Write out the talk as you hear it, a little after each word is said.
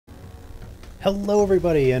Hello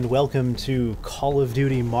everybody and welcome to Call of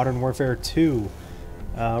Duty Modern Warfare 2.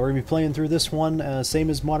 We're going to be playing through this one,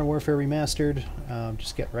 same as Modern Warfare Remastered.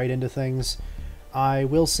 Just get right into things. I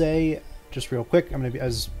will say, just real quick, I'm going to be,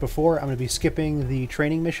 as before, I'm going to be skipping the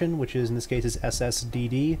training mission, which is in this case is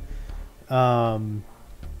SSDD.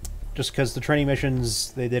 Just because the training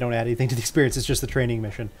missions, they don't add anything to the experience, it's just the training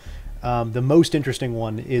mission. The most interesting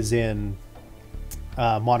one is in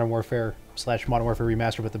Modern Warfare / Modern Warfare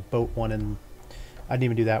Remastered with the boat one, and I didn't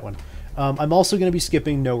even do that one. I'm also going to be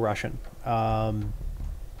skipping No Russian. I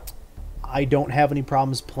don't have any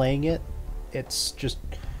problems playing it. It's just,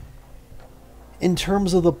 in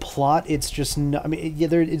terms of the plot, it's just not, I mean, yeah,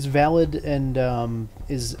 it's valid and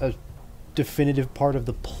is a definitive part of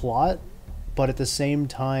the plot, but at the same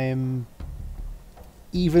time,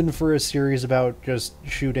 even for a series about just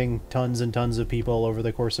shooting tons and tons of people over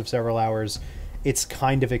the course of several hours, it's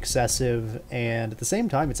kind of excessive, and at the same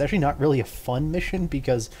time, it's actually not really a fun mission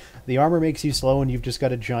because the armor makes you slow and you've just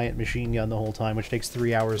got a giant machine gun the whole time, which takes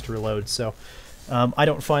 3 hours to reload. So I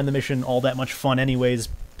don't find the mission all that much fun anyways,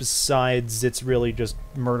 besides it's really just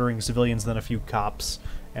murdering civilians, then a few cops,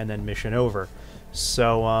 and then mission over.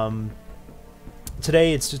 So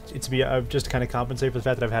today it's just to kind of compensate for the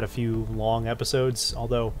fact that I've had a few long episodes,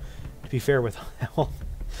 although to be fair with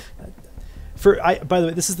by the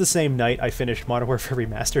way, this is the same night I finished Modern Warfare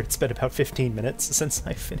Remastered. It's been about 15 minutes since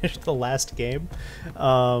I finished the last game.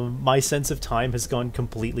 My sense of time has gone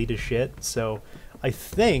completely to shit, so I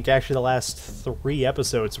think actually the last 3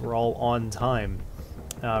 episodes were all on time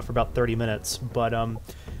for about 30 minutes. But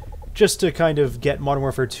just to kind of get Modern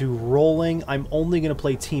Warfare 2 rolling, I'm only going to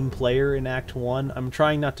play team player in Act 1. I'm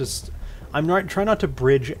trying not to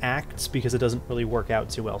bridge acts because it doesn't really work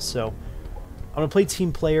out too well, so I'm going to play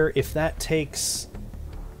team player. If that takes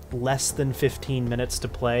less than 15 minutes to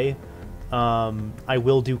play, I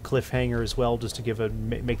will do cliffhanger as well, just to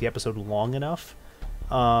make the episode long enough.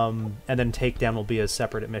 And then takedown will be a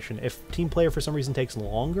separate mission. If team player for some reason takes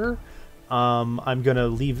longer, I'm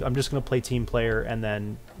just going to play team player and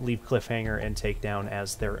then leave cliffhanger and takedown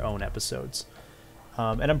as their own episodes.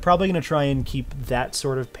 And I'm probably going to try and keep that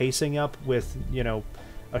sort of pacing up with, you know,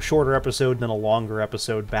 a shorter episode and then a longer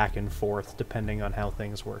episode back and forth, depending on how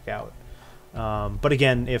things work out. But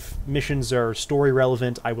again, if missions are story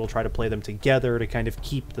relevant, I will try to play them together to kind of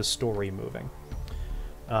keep the story moving.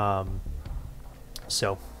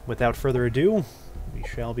 So, without further ado, we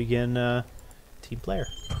shall begin team player.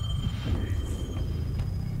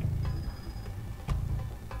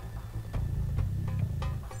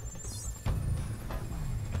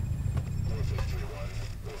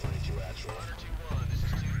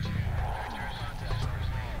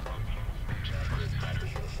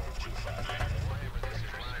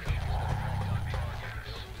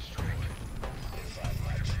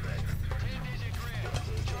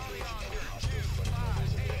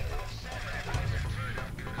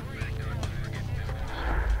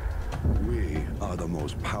 The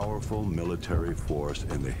most powerful military force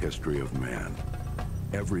in the history of man.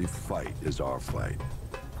 Every fight is our fight.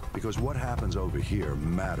 Because what happens over here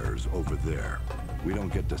matters over there. We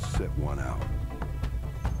don't get to sit one out.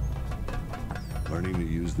 Learning to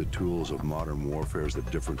use the tools of modern warfare is the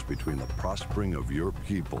difference between the prospering of your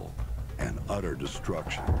people and utter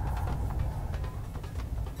destruction.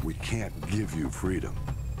 We can't give you freedom,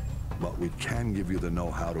 but we can give you the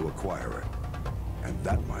know-how to acquire it. And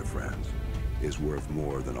that, my friends, is worth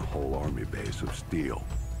more than a whole army base of steel.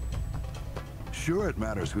 Sure, it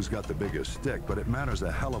matters who's got the biggest stick, but it matters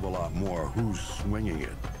a hell of a lot more who's swinging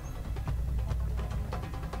it.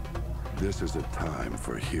 This is a time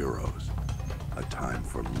for heroes, a time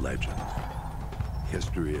for legends.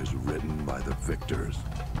 History is written by the victors.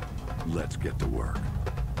 Let's get to work.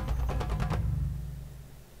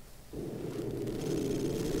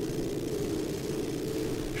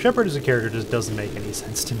 Shepard as a character just doesn't make any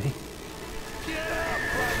sense to me. Get up,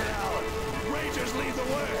 Private Allen! Rangers lead the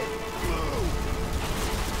way! Move!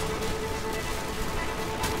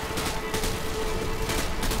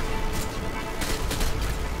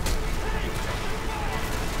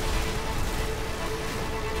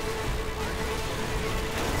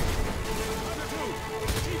 Under 2,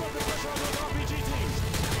 keep up the pressure on those RPG teams.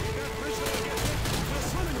 We've got Bridgeville against it. They're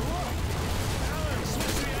swimming low. Allen, switch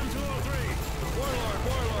to the M203.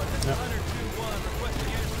 Warlord, this is Hunter 2-1, requesting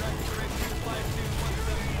airstrike to direct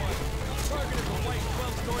 252-171. Target is a white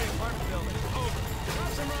 12-story apartment building. Over.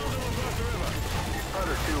 Drop some rounds and we'll cross the river.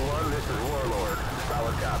 Hunter 2-1, this is Warlord.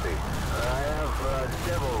 Solid copy. I have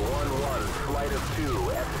Devil 1-1, flight of 2,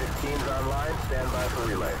 F-16s online, stand by for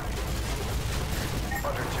relay.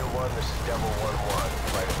 Hunter 2-1, this is Devil 1-1.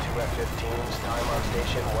 Flight of 2 F-15s, time on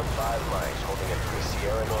station 15 mics, holding at 3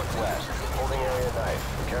 Sierra Northwest. Holding area knife,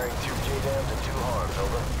 carrying 2 JDAMs and 2 harms,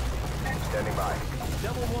 over. Standing by.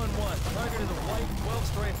 Devil 1-1, target is a white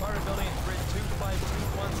 12-story apartment building in grid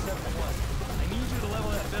 252171. I need you to level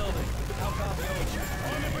that building. How copy over?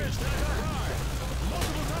 On the bridge, that's hard.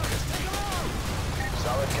 Multiple targets, take them out!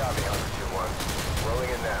 Solid copy, Hunter 2-1. Rolling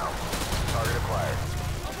in now. Target acquired.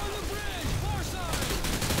 Up on the bridge, far side!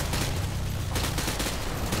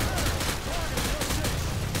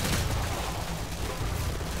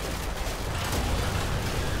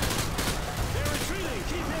 They're retreating,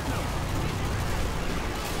 keep hitting them!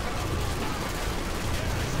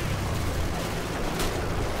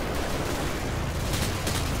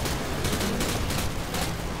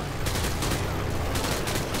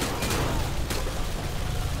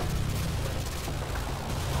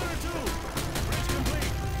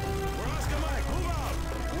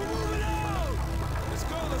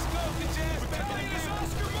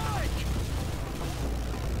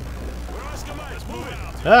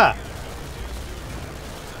 Ah!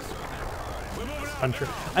 Hunter.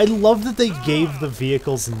 I love that they gave the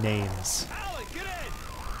vehicles names.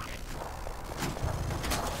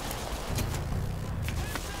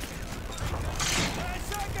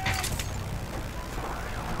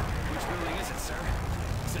 Which building is it, sir?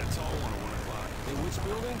 It's a tall one at 1 o'clock. Hey, which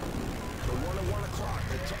building? The one at 1 o'clock.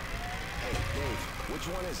 Hey, Dave, which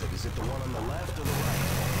one is it? Is it the one on the left or the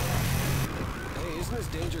right? Hey, isn't this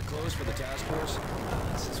danger close for the task force?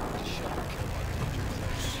 This is what the shepherd care about danger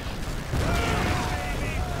close.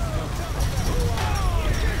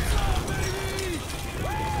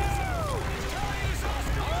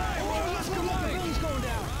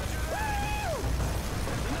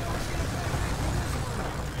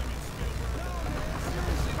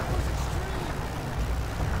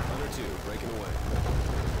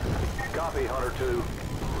 Copy, Hunter 2.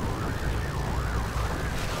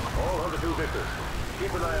 All Hunter 2 victors,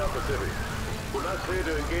 keep an eye out for civvies. We're not clear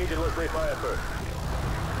to engage unless they fire first.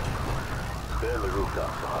 Stay on the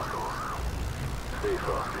rooftops, the hostiles. Stay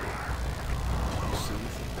frosty.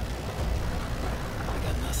 I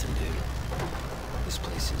got nothing, dude. This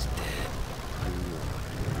place is dead.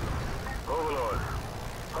 Overlord,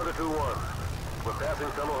 Hunter 2-1. We're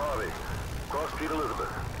passing Tunnel Harvey. Cross Street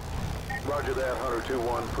Elizabeth. Roger that, Hunter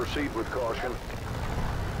 2-1. Proceed with caution.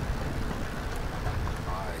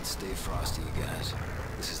 Alright, stay frosty, you guys.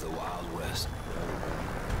 This is the Wild West.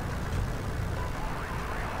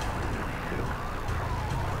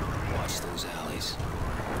 Watch those alleys.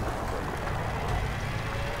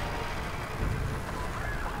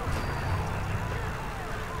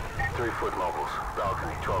 3-foot mobiles.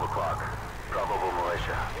 Balcony, 12 o'clock. Probable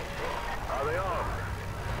militia. Are they armed?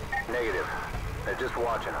 Negative. They're just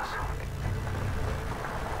watching us.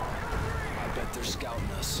 I bet they're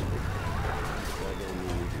scouting us. Well, then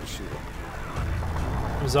we can shoot them.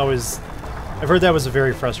 It was always... I've heard that was a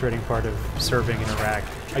very frustrating part of serving in Iraq.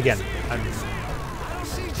 Again, I'm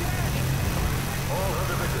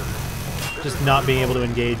just not being able to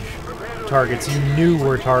engage targets you knew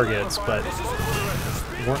were targets, but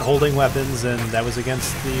weren't holding weapons, and that was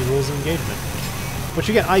against the rules of engagement. Which,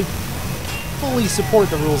 again, I fully support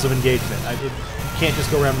the rules of engagement. You can't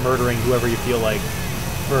just go around murdering whoever you feel like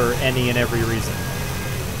for any and every reason.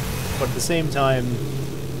 But at the same time,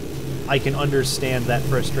 I can understand that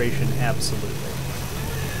frustration absolutely.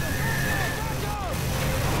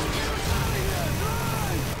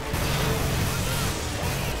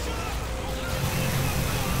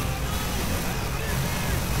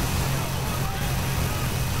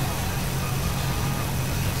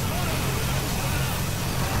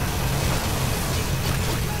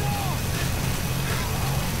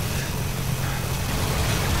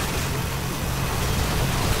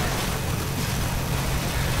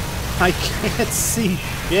 I can't see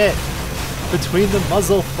shit between the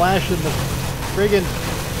muzzle flash and the friggin'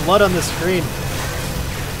 blood on the screen.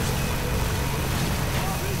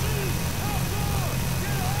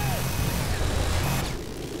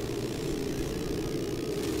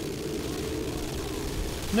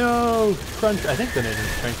 No, crunch. I think the name is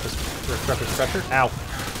strength was crusher. Ow.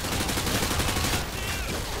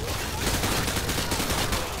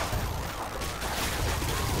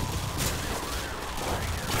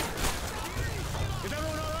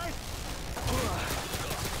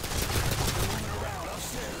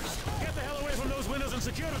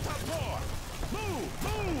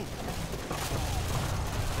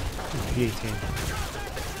 G18.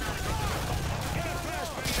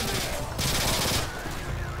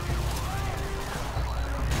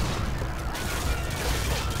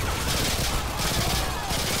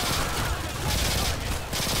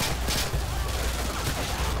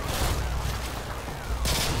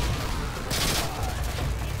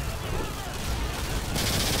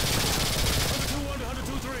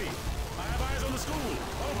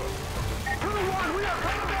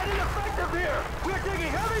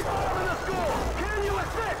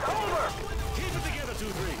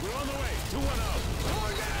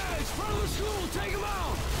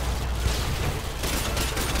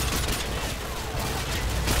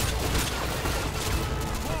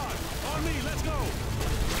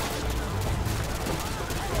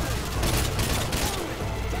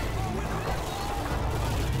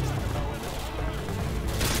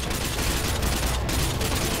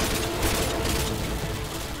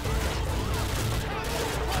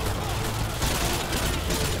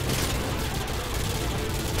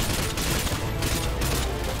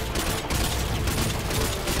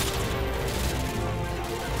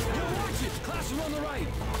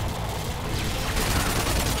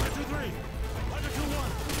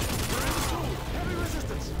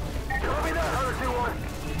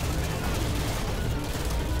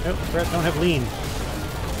 Nope, Brett, don't have lean.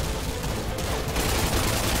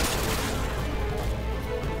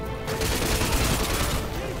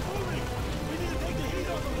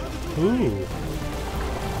 Ooh.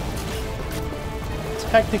 It's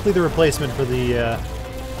technically the replacement for the,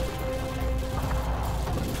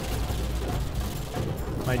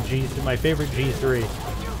 my favorite G3.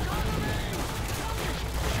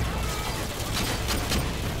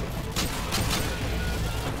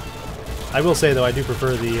 I will say though, I do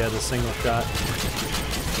prefer the single shot.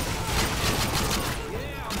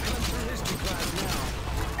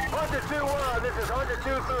 Hunter 2-1, this is Hunter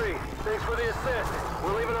 2-3. Thanks for the assist.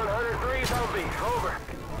 We're leaving on Hunter 3's Humvee. Over.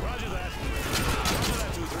 Roger that. Roger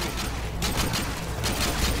that, 2-3.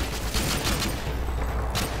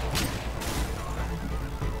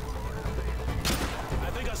 I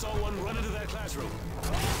think I saw one run into that classroom.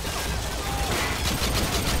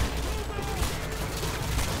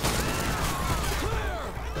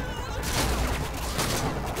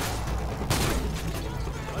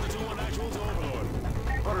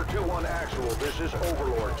 This is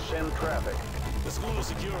Overlord. Send traffic. The school is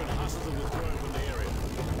secure and hostiles are withdrawing from the area.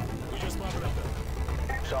 We just pop it up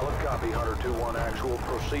there. Solid copy, Hunter 2-1 actual.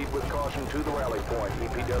 Proceed with caution to the rally point.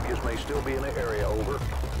 EPWs may still be in the area, over.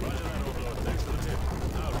 Roger that, Overlord. Thanks for the tip.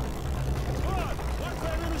 Out. Come on! Watch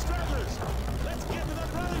that enemy stragglers! Let's get to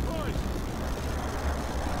that rally point!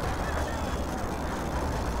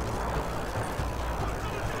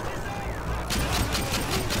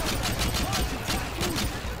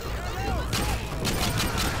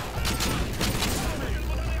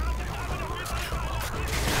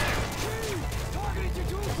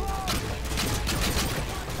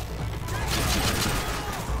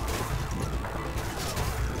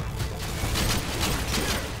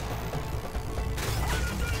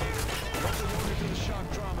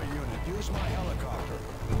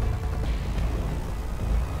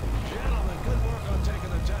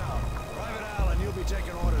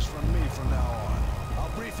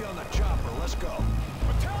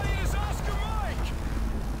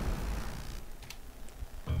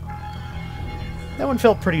 That one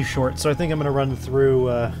felt pretty short, so I think I'm going to run through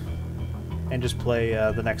and just play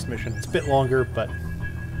the next mission. It's a bit longer, but...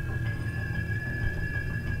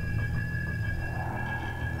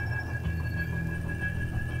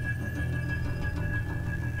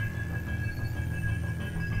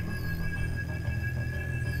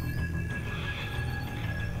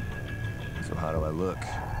 So how do I look?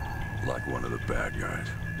 Like one of the bad guys.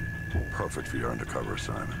 Perfect for your undercover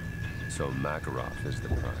assignment. So Makarov is the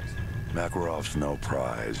prize. Makarov's no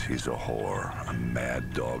prize. He's a whore. A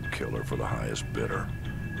mad dog killer for the highest bidder.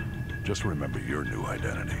 Just remember your new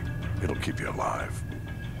identity. It'll keep you alive.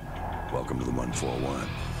 Welcome to the 141.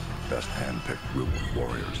 Best hand-picked group of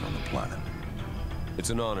warriors on the planet. It's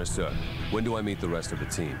an honor, sir. When do I meet the rest of the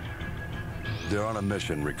team? They're on a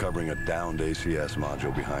mission recovering a downed ACS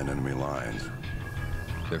module behind enemy lines.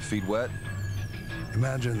 Their feet wet?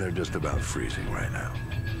 Imagine they're just about freezing right now.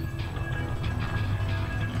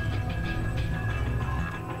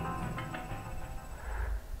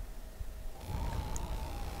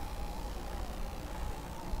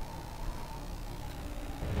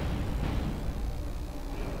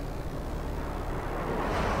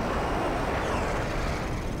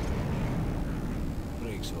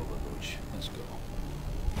 Breaks over, Butch. Let's go.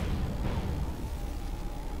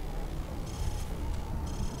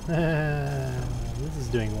 This is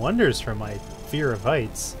doing wonders for my fear of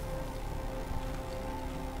heights.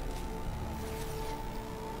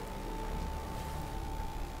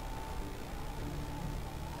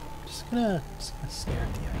 Just gonna stare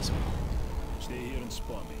at the ice wall. Stay here and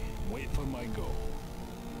spot me. Wait for my go.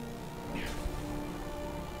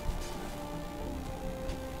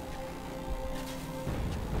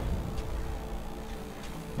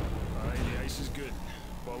 Alright, the ice is good.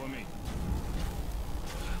 Follow me.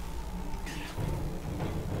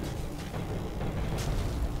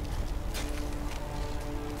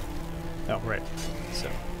 Oh, right. So,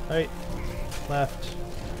 right, left,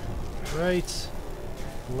 right,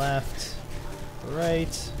 left,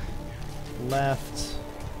 right, left,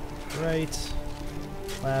 right,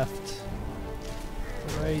 left,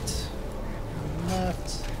 right,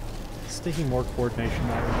 left. It's taking more coordination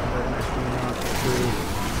than I remember, and actually not true.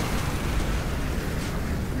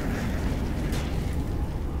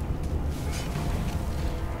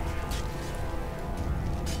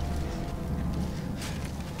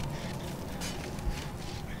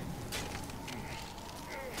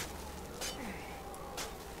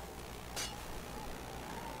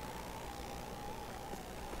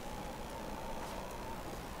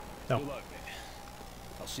 No. Good luck, man.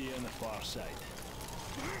 I'll see you on the far side.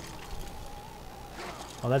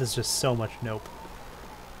 Oh, that is just so much nope.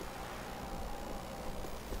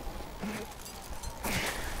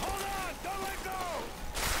 Hold on! Don't let go!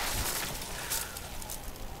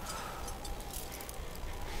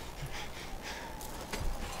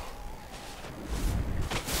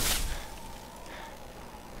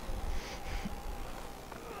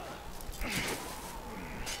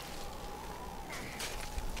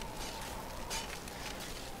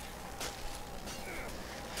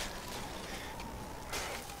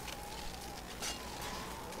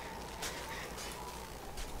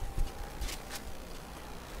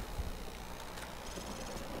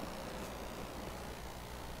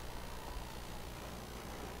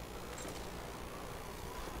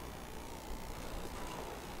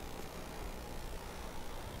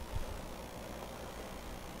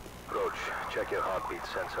 Roach, check your heartbeat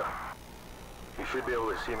sensor. You should be able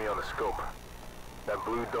to see me on the scope. That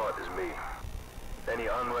blue dot is me. Any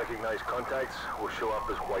unrecognized contacts will show up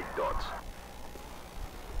as white dots.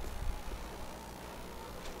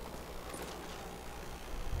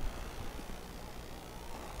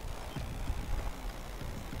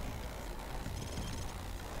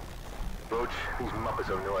 Roach, these Muppets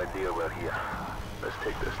have no idea we're here. Let's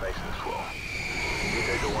take this nice and slow. You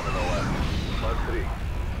take the one on the left. On three.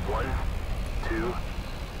 1, 2,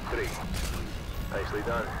 3. Nicely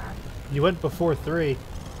done. You went before 3.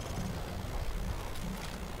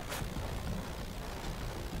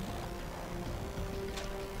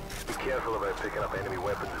 Be careful about picking up enemy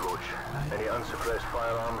weapons, Roach. Any unsuppressed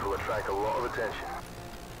firearms will attract a lot of attention.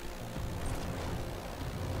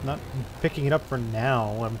 Not picking it up for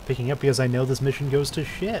now. I'm picking it up because I know this mission goes to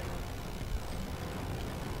shit.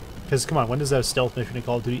 Because, come on, when does a stealth mission in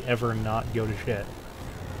Call of Duty ever not go to shit?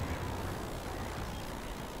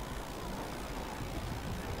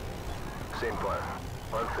 Same plan.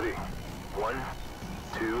 On three. 1,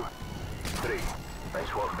 2, 3.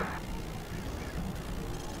 Nice work.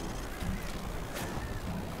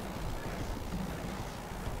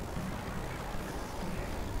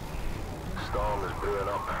 Storm is brewing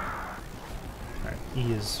up. Alright,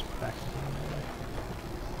 E is back.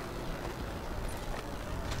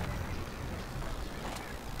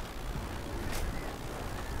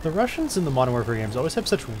 The Russians in the Modern Warfare games always have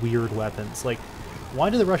such weird weapons. Like, why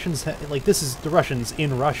do the Russians like, this is the Russians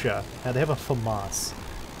in Russia. Now, they have a FAMAS,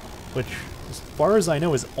 which, as far as I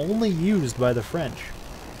know, is only used by the French.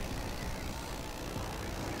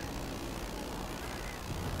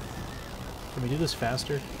 Can we do this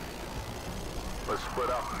faster? Let's split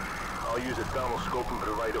up. I'll use a thermal scope and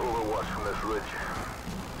provide overwatch from this ridge.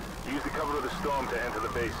 Use the cover of the storm to enter the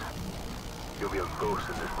base. You'll be a ghost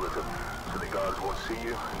in this blizzard, so the guards won't see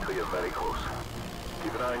you until you're very close.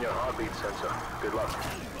 Keep an eye on your heartbeat sensor. Good luck.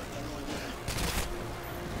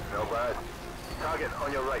 No bad. Target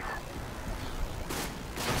on your right.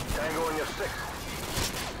 Tango on your 6.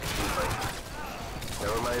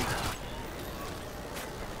 Never mind.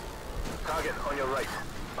 Target on your right.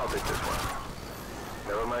 I'll take this one.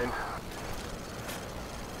 Never mind.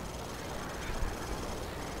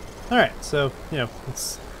 Alright, so, you know,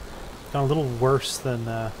 it's gone a little worse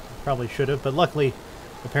than probably should have, but luckily,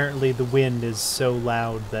 apparently the wind is so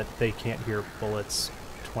loud that they can't hear bullets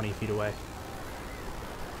 20 feet away.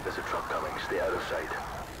 There's a truck coming. Stay out of sight.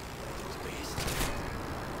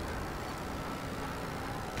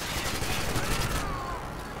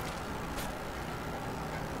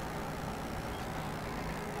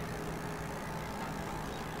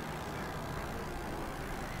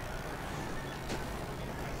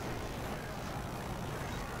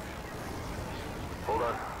 Hold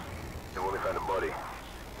on. They've only found a body.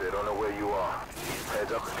 They don't know where you are.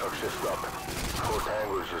 Heads up, the truck's just stopped. 4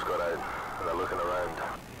 Tangos just got out, and they're looking around.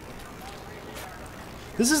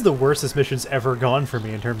 This is the worst this mission's ever gone for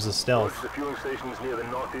me in terms of stealth. The fueling station's near the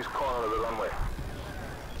northeast corner of the runway.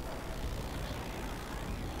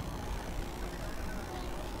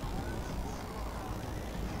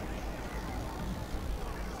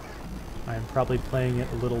 I'm probably playing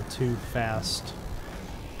it a little too fast.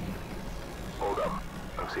 Hold up.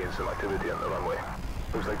 I'm seeing some activity on the runway.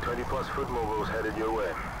 Looks like 20+ foot mobiles headed your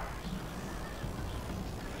way.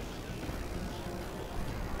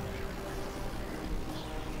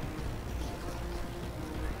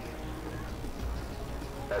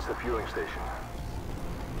 That's the fueling station.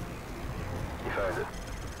 You found it.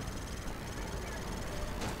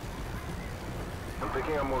 I'm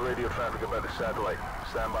picking up more radio traffic about the satellite.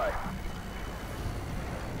 Stand by.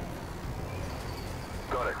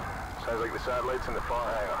 Got it. Sounds like the satellite's in the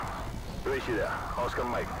far hangar. Race you there. Oscar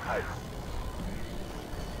Mike, out.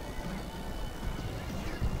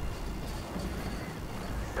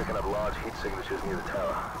 Picking up large heat signatures near the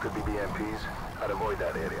tower. Could be BMPs. I'd avoid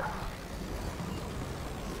that area.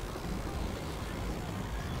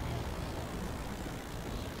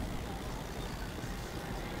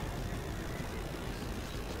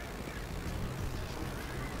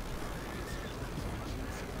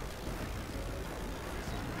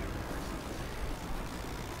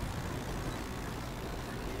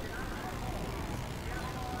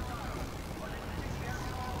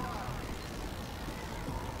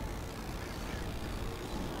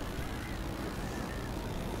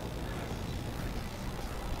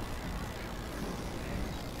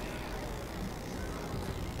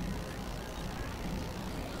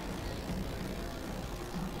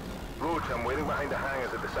 Roach, I'm waiting behind the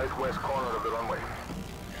hangars at the southwest corner of the runway.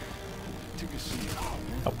 Take a seat.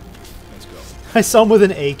 Oh. Let's go. I saw him with an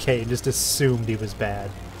AK and just assumed he was bad.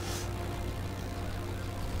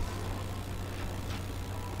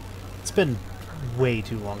 It's been way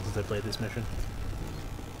too long since I played this mission.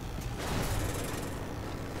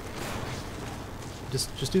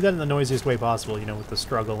 Just do that in the noisiest way possible, you know, with the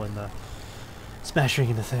struggle and the smashing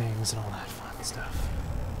into things and all that fun stuff.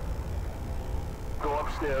 Go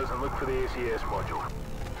upstairs and look for the ACS module.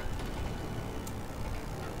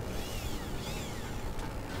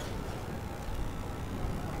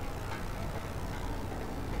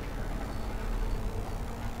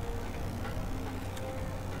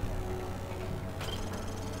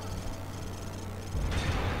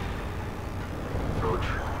 Roach,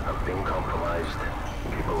 I've been compromised.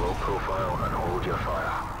 Keep a low profile and hold your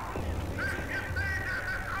fire.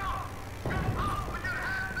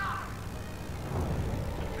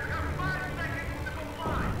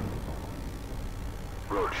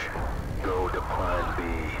 Roach, go to plan B.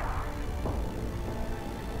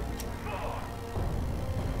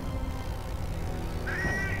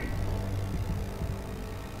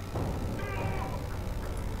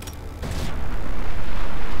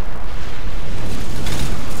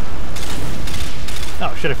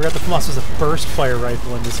 Oh shit, I forgot the FAMAS was a burst fire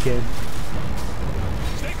rifle in this game.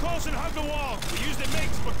 Stay close and hug the wall. We used a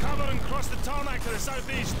mix, but cover and cross the tarmac to the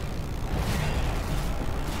southeast.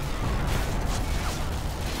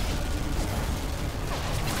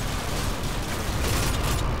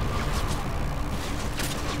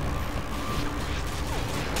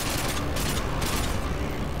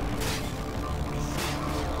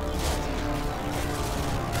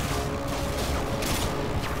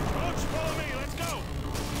 Roach, follow me. Let's go.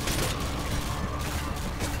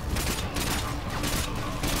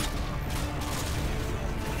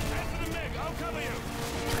 Head for the MiG. I'll cover you.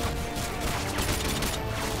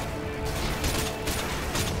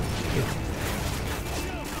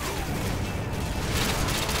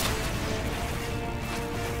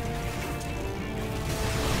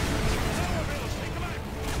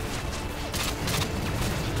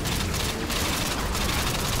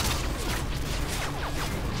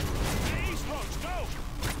 East, Roach, go.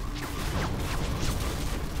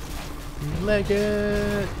 Leg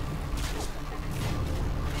it!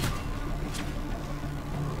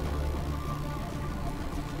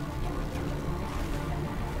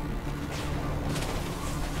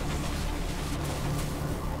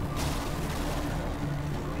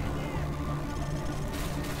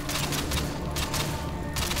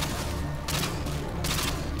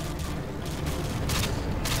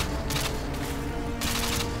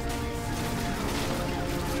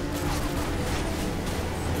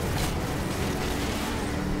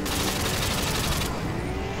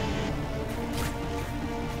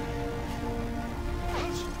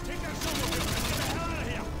 Roach, take that snowmobile. Let's get the hell out of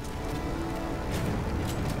here.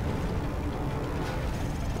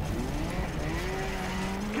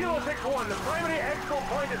 Kilo 6-1, the primary exfil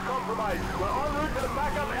point is compromised. We're en route to the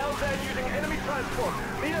backup LZ using enemy transport.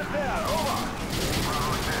 Meet us there, over.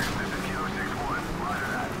 Bravo 6, this is Kilo 6-1. Roger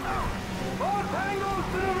that, out. All tangos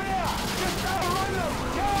to the rear! Just outrun them!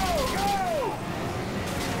 Go, go!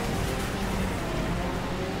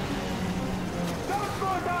 Don't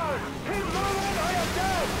go down! Keep moving or you're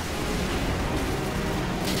dead!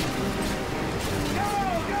 Go,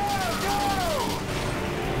 go, go!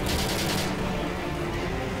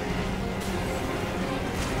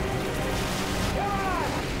 Come on!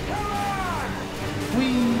 Come on!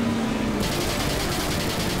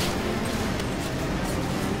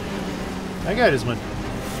 That guy just went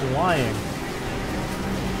flying.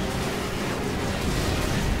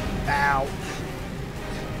 Ow.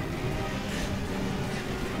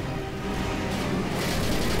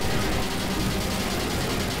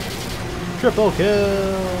 Triple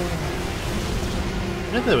kill!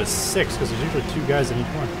 I think there was 6 because there's usually 2 guys in each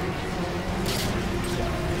one.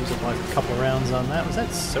 Yeah, use up like a couple rounds on that. Was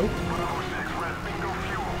that soap?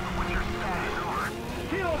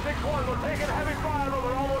 Kilo 6-1, we're taking heavy fire, but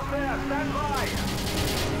we're almost there. Stand by.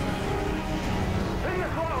 Take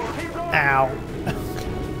it slow. Keep going. Ow.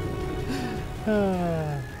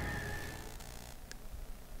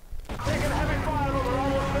 Taking heavy fire, but we're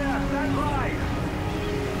almost there. Stand by.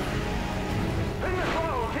 Take it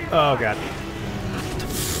slow. Keep Oh god.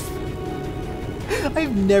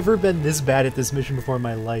 I've never been this bad at this mission before in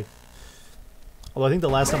my life. Although I think the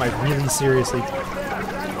last time I really seriously...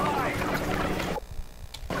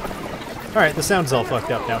 Alright, the sound's all fucked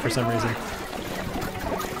up now for some reason.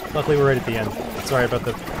 Luckily we're right at the end. Sorry about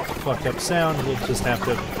the fucked up sound, we'll just have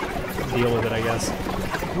to deal with it, I guess.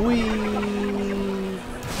 Whee!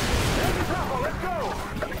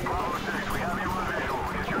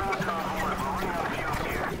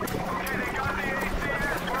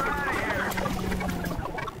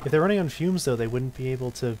 If they're running on fumes, though, they wouldn't be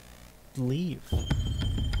able to leave.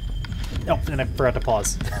 Oh, and I forgot to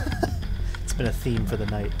pause. It's been a theme for the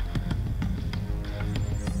night.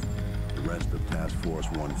 The rest of Task Force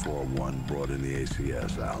 141 brought in the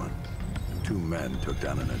ACS, Alan. 2 men took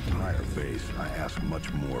down an entire base. I ask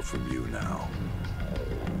much more from you now.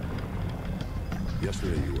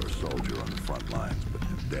 Yesterday you were a soldier on the front lines, but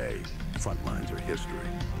today, front lines are history.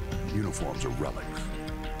 Uniforms are relics.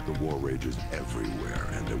 The war rages everywhere,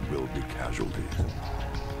 and there will be casualties.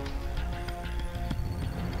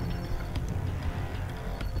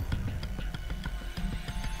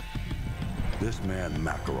 This man,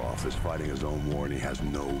 Makarov, is fighting his own war, and he has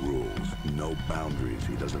no rules, no boundaries.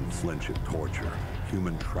 He doesn't flinch at torture,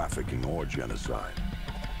 human trafficking, or genocide.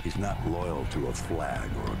 He's not loyal to a flag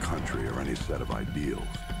or a country or any set of ideals.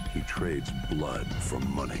 He trades blood for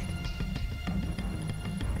money.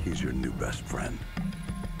 He's your new best friend.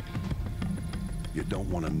 You don't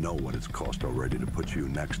want to know what it's cost already to put you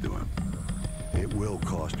next to him. It will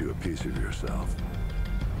cost you a piece of yourself.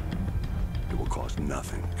 It will cost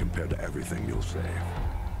nothing compared to everything you'll save.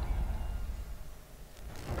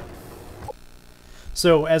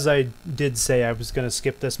 So, as I did say, I was going to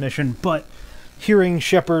skip this mission, but hearing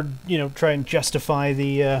Shepard, try and justify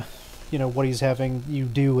the, what he's having you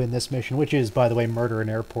do in this mission, which is, by the way, murder an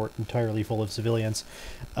airport entirely full of civilians,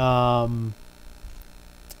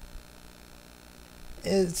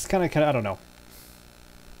 it's kind of, I don't know.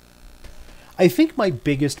 I think my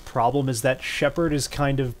biggest problem is that Shepard is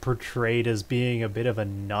kind of portrayed as being a bit of a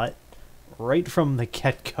nut right from the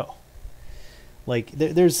get-go. Like,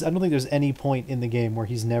 I don't think there's any point in the game where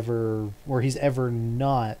he's ever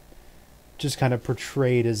not just kind of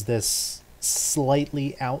portrayed as this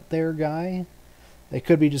slightly out there guy. It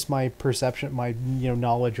could be just my perception, my,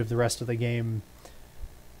 knowledge of the rest of the game,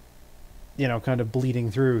 kind of bleeding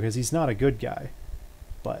through, because he's not a good guy.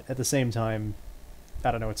 But at the same time,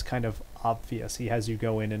 I don't know, it's kind of obvious. He has you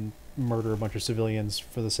go in and murder a bunch of civilians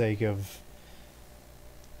for the sake of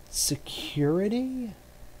security?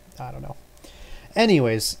 I don't know.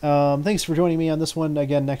 Anyways, thanks for joining me on this one.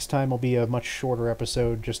 Again, next time will be a much shorter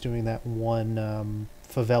episode, just doing that one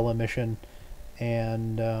favela mission.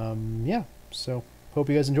 And, yeah, so hope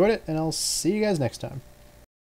you guys enjoyed it, and I'll see you guys next time.